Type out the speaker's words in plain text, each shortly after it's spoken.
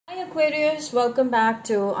Aquarius, welcome back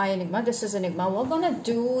to Enigma. This is Enigma. We're gonna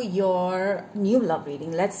do your new love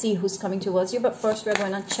reading. Let's see who's coming towards you, but first we're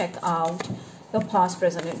gonna check out your past,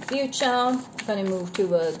 present, and future. Gonna move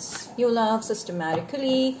towards new love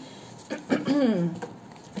systematically.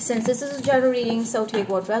 Since this is a general reading, so take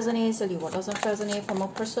what resonates, leave what doesn't resonate. For more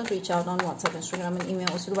personal, reach out on WhatsApp, Instagram, and email.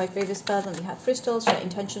 Also, do I favorite spells, and we have crystals, your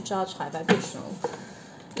intention charge, high vibrational.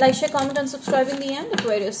 Like, share, comment, and subscribe in the end.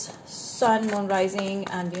 Aquarius, Sun, Moon, Rising,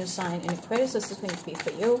 and your sign in Aquarius. This is going to be for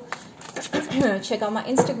you. Check out my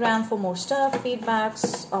Instagram for more stuff,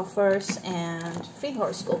 feedbacks, offers, and free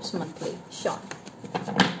horoscopes monthly. Sean.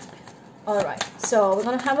 Alright, so we're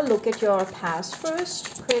going to have a look at your past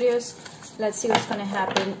first, Aquarius. Let's see what's going to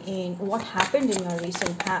happen in what happened in your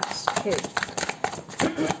recent past. Okay.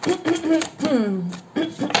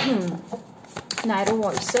 Knight of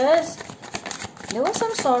Voices. There was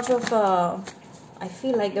some sort of, I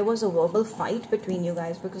feel like there was a verbal fight between you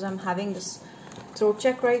guys because I'm having this throat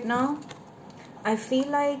check right now. I feel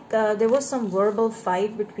like there was some verbal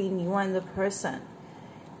fight between you and the person.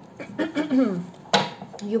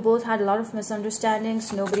 You both had a lot of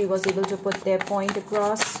misunderstandings. Nobody was able to put their point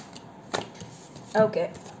across.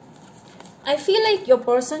 Okay. I feel like your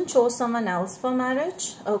person chose someone else for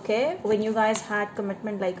marriage, okay? When you guys had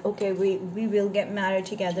commitment like, okay, we will get married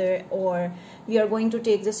together or we are going to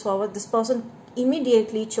take this forward, this person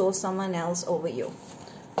immediately chose someone else over you.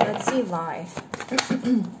 Let's see why.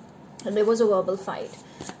 There was a verbal fight.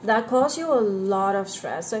 That caused you a lot of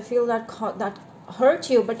stress. I feel that that hurt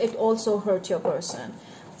you, but it also hurt your person.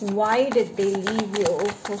 Why did they leave you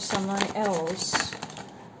for someone else?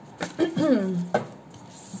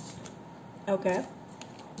 Okay.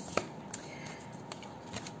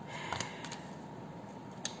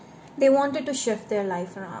 They wanted to shift their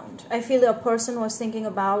life around. I feel a person was thinking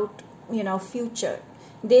about, future.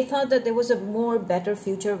 They thought that there was a more better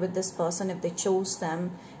future with this person if they chose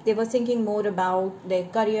them. They were thinking more about their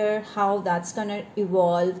career, how that's gonna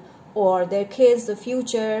evolve, or their kids, the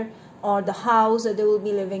future, or the house that they will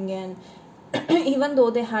be living in. Even though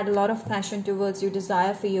they had a lot of passion towards you,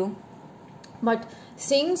 desire for you, but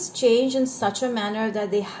things changed in such a manner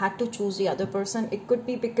that they had to choose the other person. It could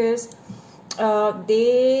be because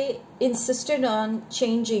they insisted on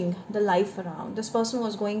changing the life around. This person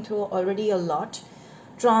was going through already a lot.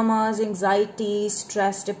 Traumas, anxiety,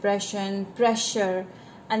 stress, depression, pressure.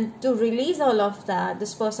 And to release all of that,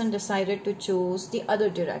 this person decided to choose the other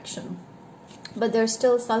direction. But they're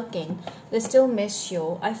still sulking. They still miss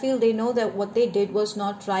you. I feel they know that what they did was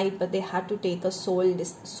not right, but they had to take a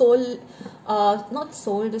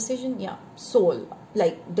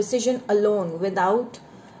decision alone without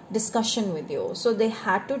discussion with you. So they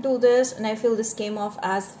had to do this, and I feel this came off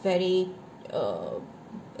as very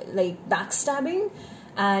backstabbing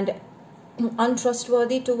and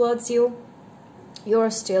untrustworthy towards you.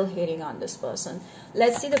 You're still hating on this person.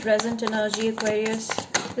 Let's see the present energy, Aquarius.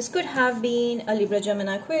 This could have been a Libra,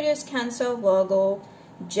 Gemini, Aquarius, Cancer, Virgo,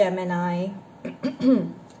 Gemini.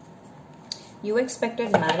 You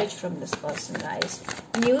expected marriage from this person, guys.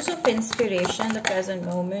 Muse of inspiration, the present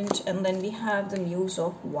moment. And then we have the muse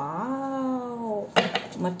of, wow,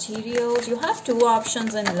 materials. You have two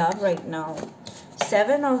options in love right now.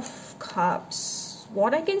 Seven of Cups.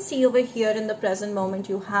 What I can see over here in the present moment,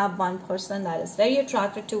 you have one person that is very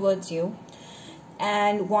attracted towards you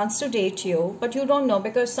and wants to date you, but you don't know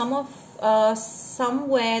because somewhere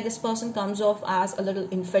this person comes off as a little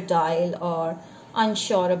infidel or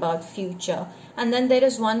unsure about future. And then there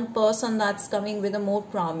is one person that's coming with a more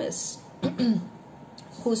promise,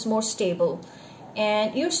 who's more stable,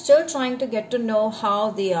 and you're still trying to get to know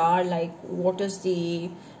how they are, like what is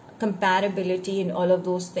the compatibility and all of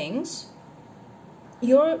those things.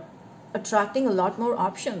 You're attracting a lot more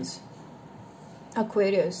options,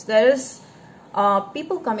 Aquarius. There is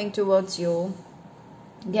people coming towards you,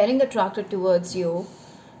 getting attracted towards you.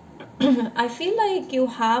 I feel like you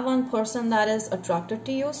have one person that is attracted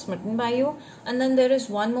to you, smitten by you, and then there is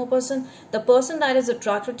one more person. The person that is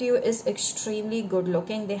attracted to you is extremely good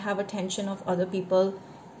looking. They have attention of other people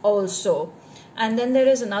also. And then there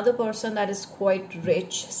is another person that is quite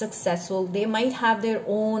rich, successful. They might have their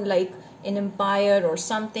own an empire or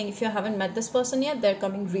something. If you haven't met this person yet, they're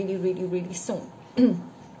coming really, really, really soon.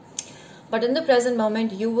 But in the present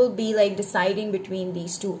moment, you will be deciding between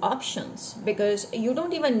these two options because you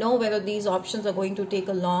don't even know whether these options are going to take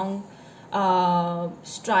a long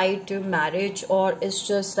stride to marriage or it's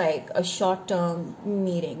just a short-term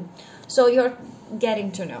meeting. So you're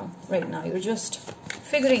getting to know right now. You're just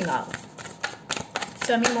figuring out.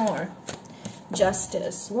 Tell me more.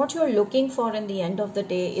 Justice. What you're looking for in the end of the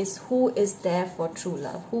day is who is there for true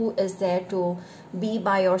love, who is there to be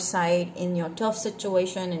by your side in your tough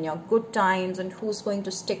situation, in your good times, and who's going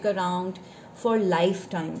to stick around for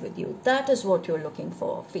lifetime with you. That is what you're looking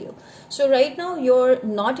for, feel. So right now you're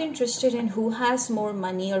not interested in who has more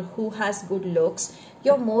money or who has good looks.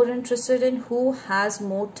 You're more interested in who has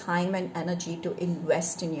more time and energy to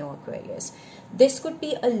invest in you, Aquarius. This could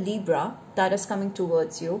be a Libra that is coming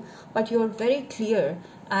towards you, but you're very clear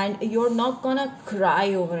and you're not gonna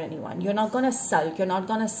cry over anyone. You're not gonna sulk. You're not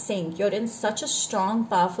gonna sink. You're in such a strong,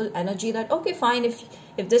 powerful energy that, okay, fine,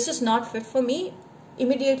 if this is not fit for me,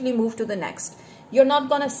 immediately move to the next. You're not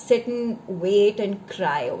gonna sit and wait and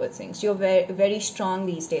cry over things. You're very, very strong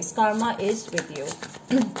these days. Karma is with you.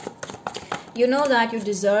 You know that you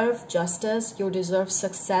deserve justice, you deserve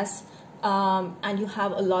success, and you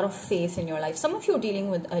have a lot of faith in your life. Some of you are dealing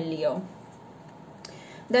with a Leo.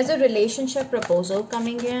 There's a relationship proposal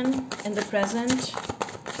coming in the present,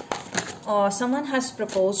 or someone has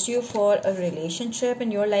proposed you for a relationship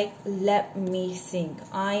and you're like, let me think,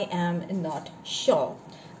 I am not sure.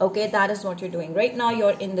 Okay, that is what you're doing right now.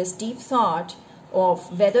 You're in this deep thought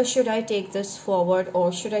of whether should I take this forward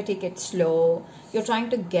or should I take it slow. You're trying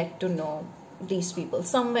to get to know these people.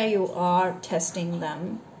 Somewhere you are testing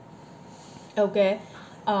them. Okay,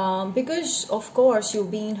 because of course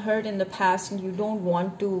you've been hurt in the past and you don't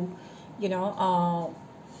want to, you know,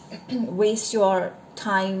 waste your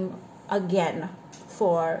time again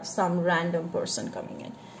for some random person coming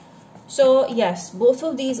in. So yes, both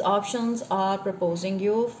of these options are proposing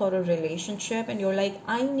you for a relationship and you're like,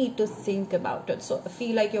 I need to think about it. So I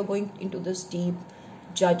feel like you're going into this deep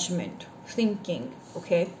judgment, thinking,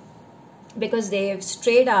 okay, because they've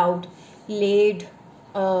straight out laid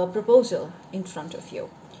a proposal in front of you.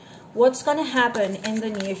 What's gonna happen in the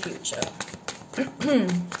near future?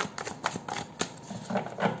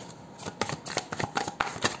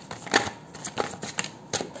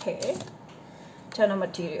 Okay, Ten of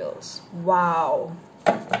Materials. Wow,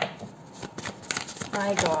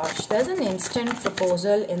 my gosh, there's an instant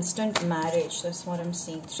proposal, instant marriage. That's what I'm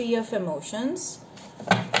seeing. Three of Emotions.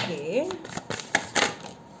 Okay,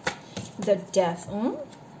 the Death.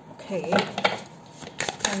 Okay,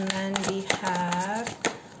 and then we have,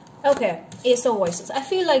 okay, Ace of Voices. I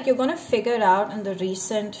feel like you're going to figure out in the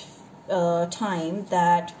recent time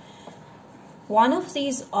that one of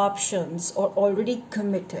these options are already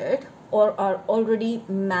committed or are already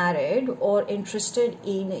married or interested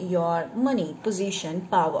in your money, position,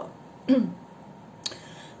 power.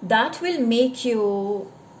 That will make you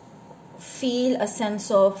feel a sense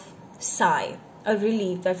of sigh, a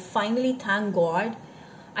relief that finally, thank God,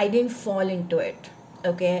 I didn't fall into it.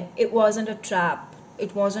 Okay, it wasn't a trap,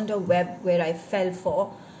 it wasn't a web where I fell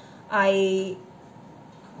for. I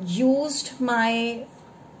used my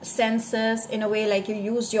senses in a way like you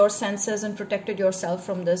used your senses and protected yourself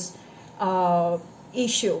from this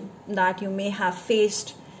issue that you may have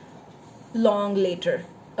faced long later.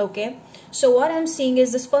 Okay, so what I'm seeing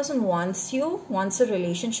is this person wants you, wants a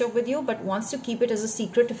relationship with you, but wants to keep it as a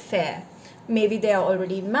secret affair. Maybe they are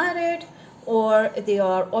already married or they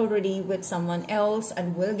are already with someone else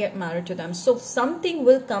and will get married to them. So something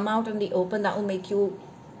will come out in the open that will make you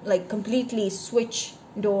like completely switch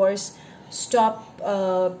doors, stop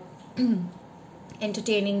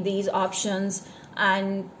entertaining these options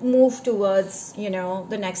and move towards, you know,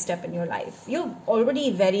 the next step in your life. You're already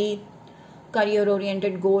very career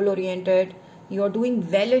oriented, goal oriented. You're doing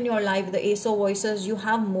well in your life. The Ace of Voices, you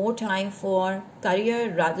have more time for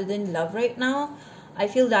career rather than love right now. I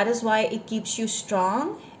feel that is why it keeps you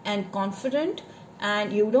strong and confident,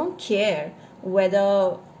 and you don't care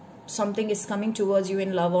whether something is coming towards you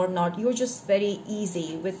in love or not. You're just very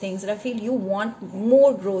easy with things. And I feel you want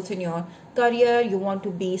more growth in your career. You want to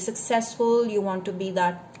be successful. You want to be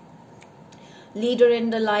that leader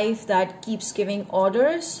in the life that keeps giving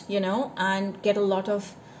orders, you know, and get a lot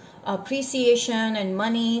of appreciation and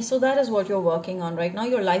money. So that is what you're working on right now.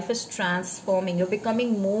 Your life is transforming. You're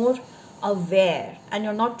becoming more aware and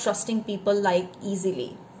you're not trusting people like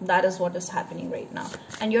easily. That is what is happening right now,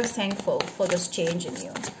 and you're thankful for this change in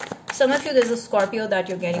you. Some of you, there's a Scorpio that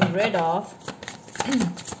you're getting rid of.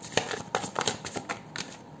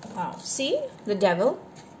 Wow, see the Devil.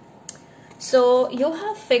 So you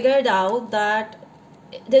have figured out that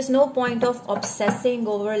there's no point of obsessing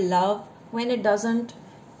over love when it doesn't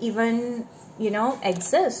even, you know,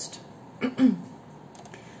 exist.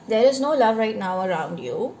 There is no love right now around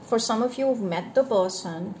you. For some of you who've met the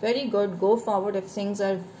person, very good, go forward. If things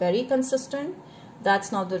are very consistent,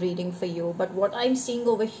 that's not the reading for you. But what I'm seeing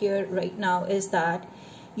over here right now is that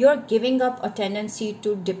you're giving up a tendency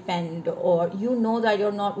to depend, or you know that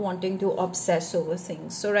you're not wanting to obsess over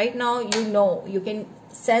things. So right now, you know, you can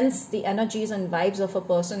sense the energies and vibes of a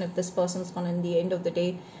person, if this person's gonna, in the end of the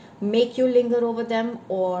day, make you linger over them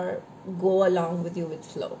or go along with you with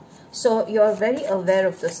flow. So you're very aware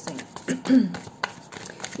of this thing.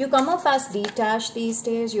 You come off as detached these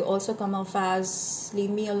days. You also come off as leave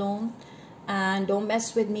me alone and don't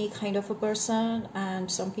mess with me kind of a person. And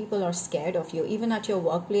some people are scared of you. Even at your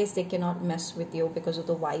workplace, they cannot mess with you because of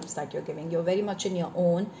the vibes that you're giving. You're very much in your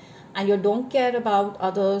own, and you don't care about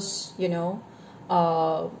others, you know,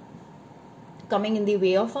 coming in the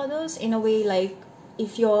way of others. In a way, like,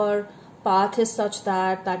 if your path is such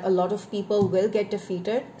that a lot of people will get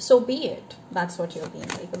defeated, so be it. That's what you're being,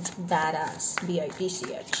 like a badass,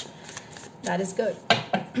 bitch. That is good.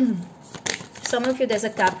 Some of you, there's a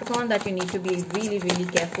Capricorn that you need to be really, really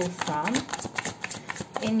careful from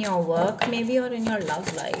in your work maybe, or in your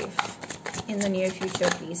love life in the near future.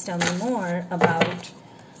 Please tell me more about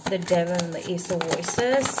the Devil and the Ace of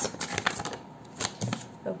Voices.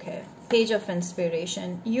 Okay, Page of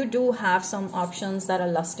Inspiration. You do have some options that are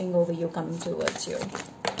lusting over you, coming towards you.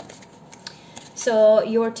 So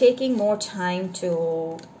you're taking more time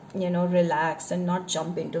to, you know, relax and not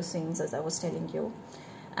jump into things, as I was telling you.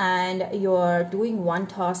 And you're doing one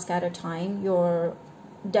task at a time. You're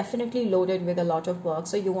definitely loaded with a lot of work.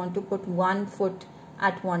 So you want to put one foot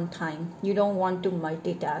at one time. You don't want to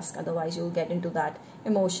multitask. Otherwise, you'll get into that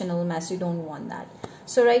emotional mess. You don't want that.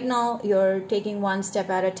 So right now, you're taking one step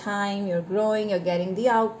at a time. You're growing. You're getting the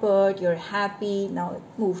output. You're happy. Now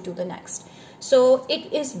move to the next. So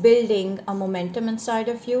it is building a momentum inside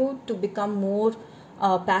of you to become more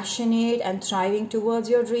passionate and thriving towards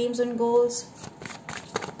your dreams and goals.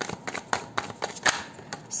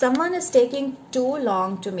 Someone is taking too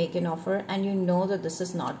long to make an offer, and you know that this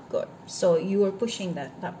is not good. So you are pushing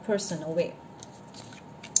that person away.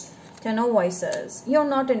 Ten of Voices. You're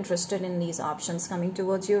not interested in these options coming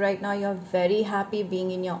towards you right now. You're very happy being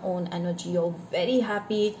in your own energy. You're very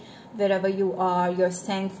happy wherever you are. You're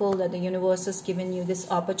thankful that the universe has given you this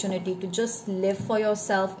opportunity to just live for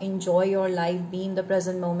yourself, enjoy your life, be in the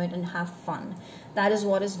present moment, and have fun. That is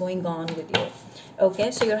what is going on with you. Okay,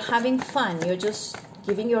 so you're having fun. You're just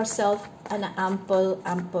giving yourself an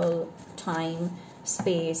ample time,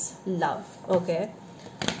 space, love. Okay,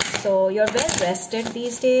 so you're well rested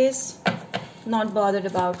these days, not bothered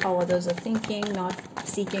about how others are thinking, not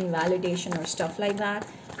seeking validation or stuff like that.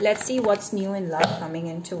 Let's see what's new in love coming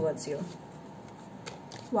in towards you.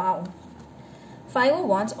 Wow. 5 of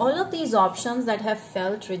Wands. All of these options that have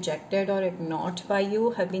felt rejected or ignored by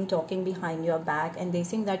you have been talking behind your back, and they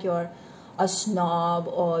think that you're a snob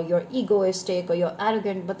or you're egoistic or you're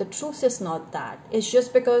arrogant, but the truth is not that. It's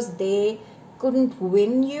just because they couldn't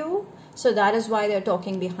win you, so that is why they're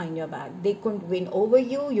talking behind your back. They couldn't win over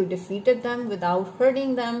you. You defeated them without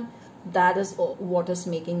hurting them. That is what is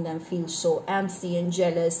making them feel so antsy and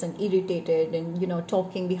jealous and irritated and, you know,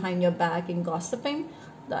 talking behind your back and gossiping.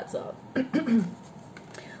 That's all.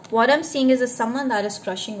 What I'm seeing is someone that is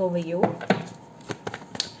crushing over you.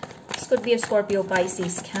 This could be a Scorpio,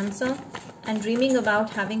 Pisces, Cancer, and dreaming about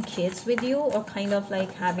having kids with you, or kind of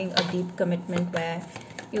like having a deep commitment where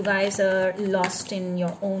you guys are lost in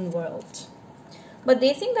your own world. But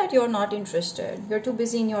they think that you're not interested. You're too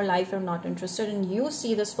busy in your life. You're not interested. And you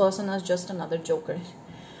see this person as just another joker.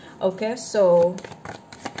 Okay, so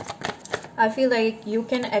I feel like you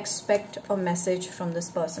can expect a message from this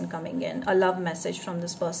person coming in. A love message from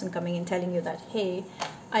this person coming in, telling you that, hey,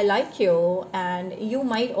 I like you. And you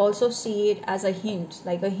might also see it as a hint,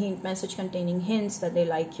 like a hint message containing hints that they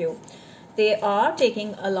like you. They are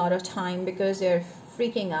taking a lot of time because they're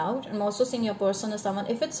freaking out. I'm also seeing your person as someone,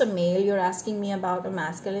 if it's a male, you're asking me about a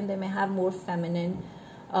masculine, they may have more feminine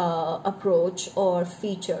approach or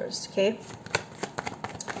features. Okay,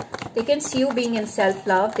 they can see you being in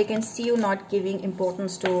self-love. They can see you not giving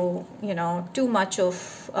importance to, you know, too much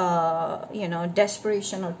of you know,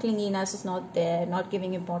 desperation or clinginess is not there, not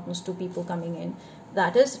giving importance to people coming in.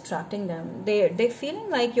 That is attracting them. They're feeling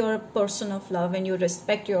like you're a person of love and you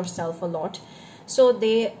respect yourself a lot, so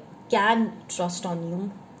they can trust on you,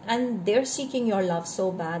 and they're seeking your love so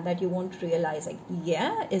bad that you won't realize, like,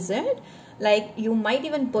 yeah, is it? Like, you might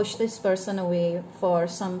even push this person away for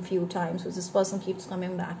some few times, because this person keeps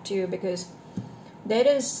coming back to you, because there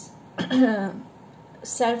is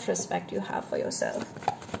self-respect you have for yourself.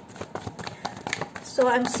 So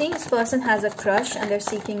I'm seeing this person has a crush and they're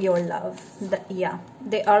seeking your love. Yeah,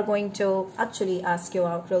 they are going to actually ask you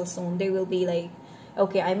out real soon. They will be like,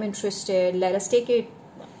 okay, I'm interested, let us take it,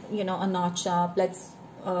 you know, a notch up. Let's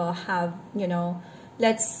have, you know,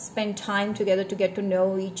 let's spend time together to get to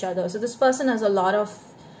know each other. So this person has a lot of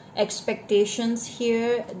expectations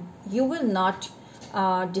here. You will not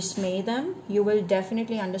dismay them. You will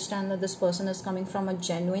definitely understand that this person is coming from a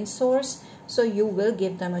genuine source, so you will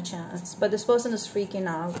give them a chance. But this person is freaking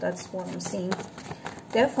out. That's what I'm seeing.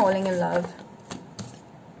 They're falling in love.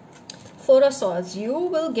 Four of Swords. You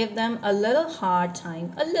will give them a little hard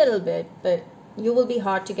time, a little bit, but you will be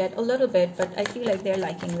hard to get a little bit, but I feel like they're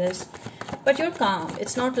liking this. But you're calm.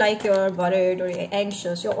 It's not like you're worried or you're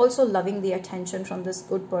anxious. You're also loving the attention from this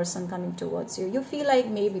good person coming towards you. You feel like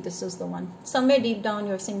maybe this is the one. Somewhere deep down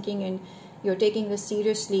you're thinking and you're taking this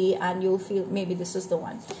seriously, and you'll feel maybe this is the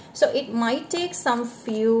one. So it might take some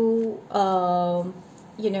few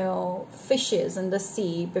you know, fishes in the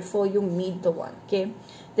sea before you meet the one. Okay,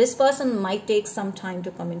 this person might take some time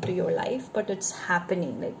to come into your life, but it's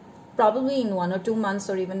happening, like probably in 1 or 2 months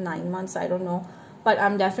or even 9 months, I don't know. But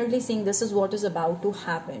I'm definitely seeing this is what is about to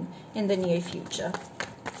happen in the near future.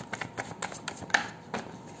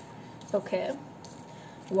 Okay.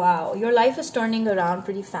 Wow, your life is turning around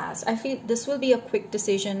pretty fast. I feel this will be a quick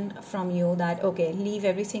decision from you that, okay, leave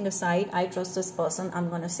everything aside. I trust this person. I'm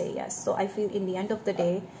going to say yes. So I feel in the end of the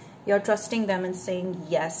day, you're trusting them and saying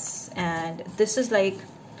yes. And this is like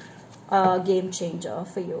a game changer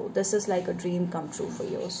for you. This is like a dream come true for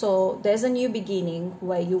you. So there's a new beginning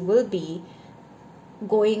where you will be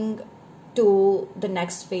going to the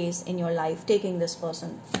next phase in your life, taking this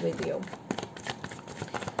person with you.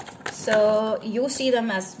 So you see them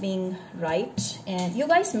as being right, and you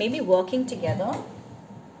guys may be working together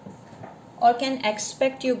or can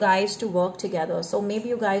expect you guys to work together. So maybe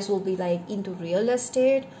you guys will be like into real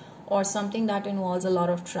estate or something that involves a lot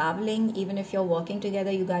of traveling. Even if you're working together,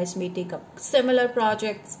 you guys may take up similar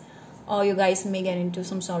projects, or you guys may get into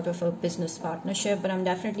some sort of a business partnership. But I'm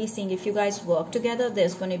definitely seeing if you guys work together,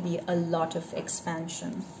 there's going to be a lot of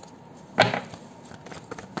expansion.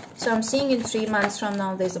 So I'm seeing in 3 months from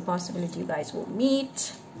now, there's a possibility you guys will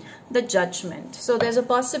meet. The Judgment. So there's a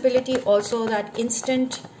possibility also that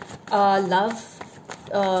instant love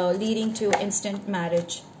leading to instant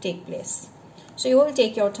marriage take place. So you will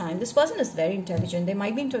take your time. This person is very intelligent. They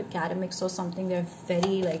might be into academics or something. They're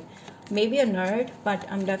very like, maybe a nerd, but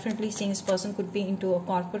I'm definitely seeing this person could be into a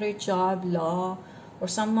corporate job, law, or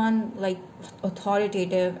someone like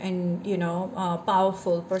authoritative and, you know,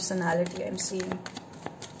 powerful personality I'm seeing.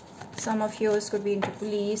 Some of you, this could be into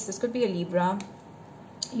police. This could be a Libra.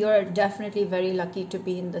 You're definitely very lucky to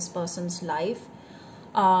be in this person's life.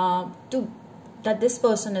 That this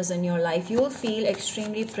person is in your life. You'll feel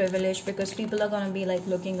extremely privileged because people are going to be like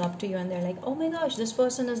looking up to you, and they're like, oh my gosh, this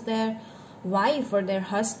person is their wife or their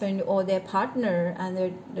husband or their partner,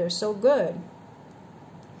 and they're so good.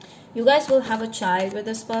 You guys will have a child with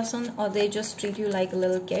this person, or they just treat you like a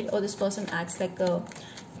little kid, or this person acts like a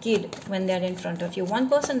kid when they're in front of you. One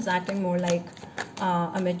person's acting more like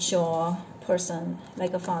a mature person,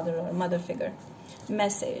 like a father or a mother figure.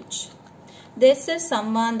 Message. This is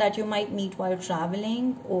someone that you might meet while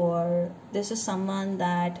traveling, or this is someone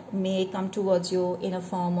that may come towards you in a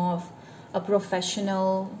form of a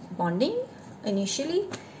professional bonding initially.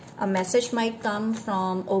 A message might come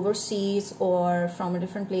from overseas or from a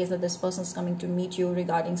different place that this person is coming to meet you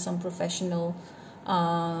regarding some professional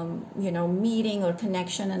you know, meeting or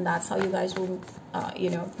connection, and that's how you guys will you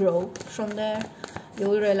know, grow from there. You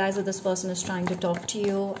will realize that this person is trying to talk to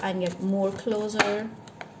you and get more closer.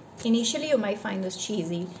 Initially you might find this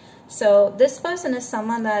cheesy. So this person is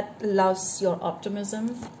someone that loves your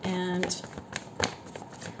optimism, and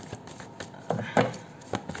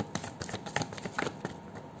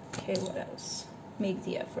okay, what else? Make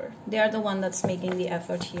the effort. They are the one that's making the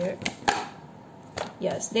effort here.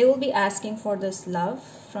 Yes, they will be asking for this love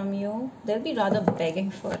from you. They'll be rather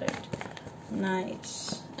begging for it.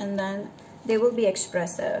 Nice. And then they will be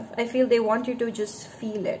expressive. I feel they want you to just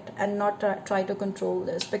feel it and not try to control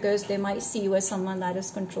this, because they might see you as someone that is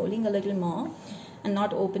controlling a little more and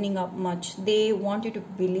not opening up much. They want you to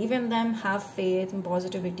believe in them, have faith and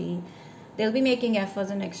positivity. They'll be making efforts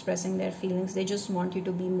and expressing their feelings. They just want you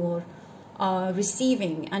to be more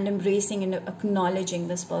receiving and embracing and acknowledging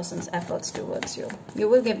this person's efforts towards you. You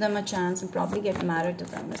will give them a chance and probably get married to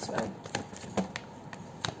them as well.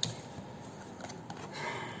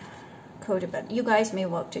 Codependent. You guys may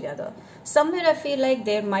work together. Somewhere I feel like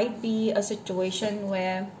there might be a situation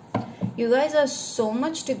where you guys are so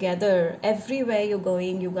much together. Everywhere you're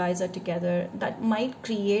going, you guys are together. That might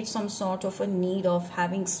create some sort of a need of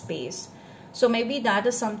having space. So maybe that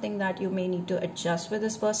is something that you may need to adjust with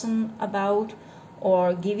this person about,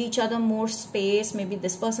 or give each other more space. Maybe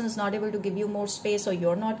this person is not able to give you more space, or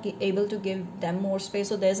you're not able to give them more space,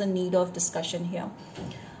 so there's a need of discussion here.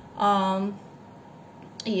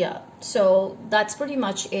 Yeah, so that's pretty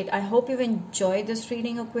much it. I hope you've enjoyed this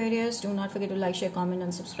reading, Aquarius. Do not forget to like, share, comment,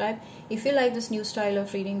 and subscribe. If you like this new style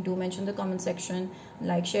of reading, do mention in the comment section.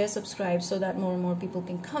 Like, share, subscribe, so that more and more people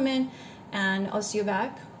can come in. And I'll see you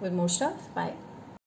back with more stuff. Bye.